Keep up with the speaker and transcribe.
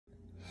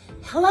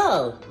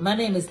Hello, my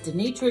name is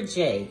Denitra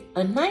Jay,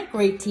 a ninth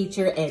grade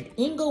teacher at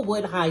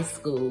Englewood High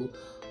School,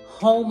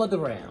 home of the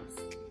Rams.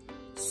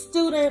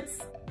 Students,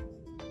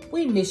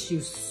 we miss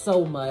you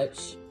so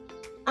much.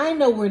 I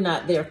know we're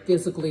not there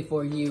physically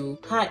for you.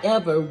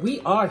 However, we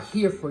are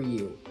here for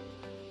you.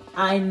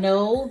 I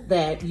know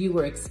that you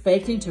were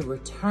expecting to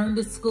return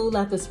to school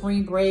after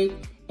spring break,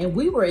 and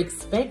we were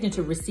expecting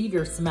to receive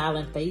your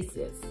smiling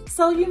faces.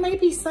 So you may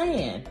be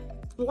saying,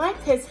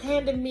 life has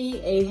handed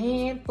me a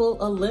handful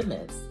of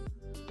lemons.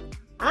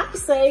 I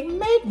say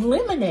make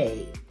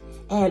lemonade.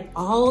 Add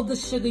all the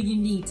sugar you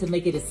need to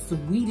make it as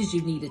sweet as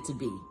you need it to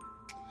be.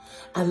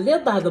 I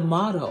live by the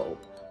motto,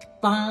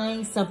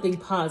 find something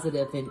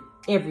positive in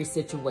every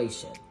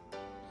situation.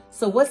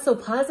 So what's so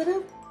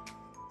positive?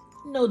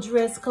 No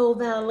dress code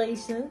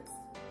violations,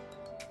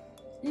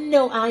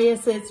 no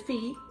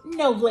ISSP,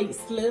 no late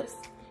slips,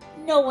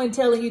 no one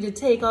telling you to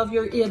take off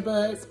your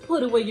earbuds,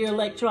 put away your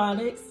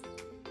electronics.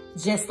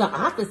 Just the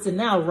opposite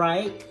now,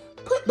 right?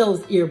 Put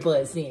those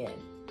earbuds in.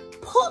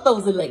 Pull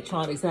those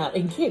electronics out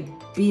and get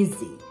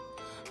busy.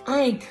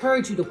 I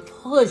encourage you to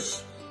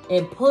push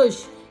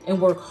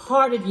and work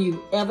harder than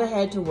you ever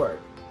had to work.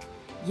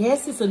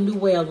 Yes, it's a new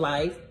way of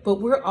life, but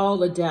we're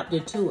all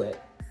adapted to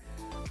it.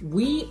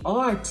 We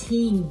are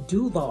Team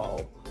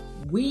Duval.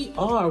 We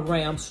are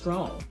Ram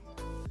strong.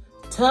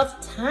 Tough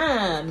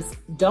times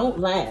don't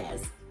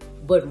last,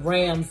 but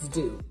Rams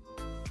do.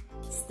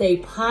 Stay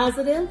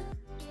positive,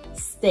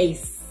 stay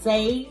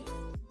safe,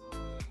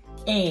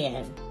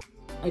 and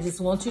I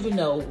just want you to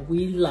know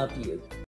we love you.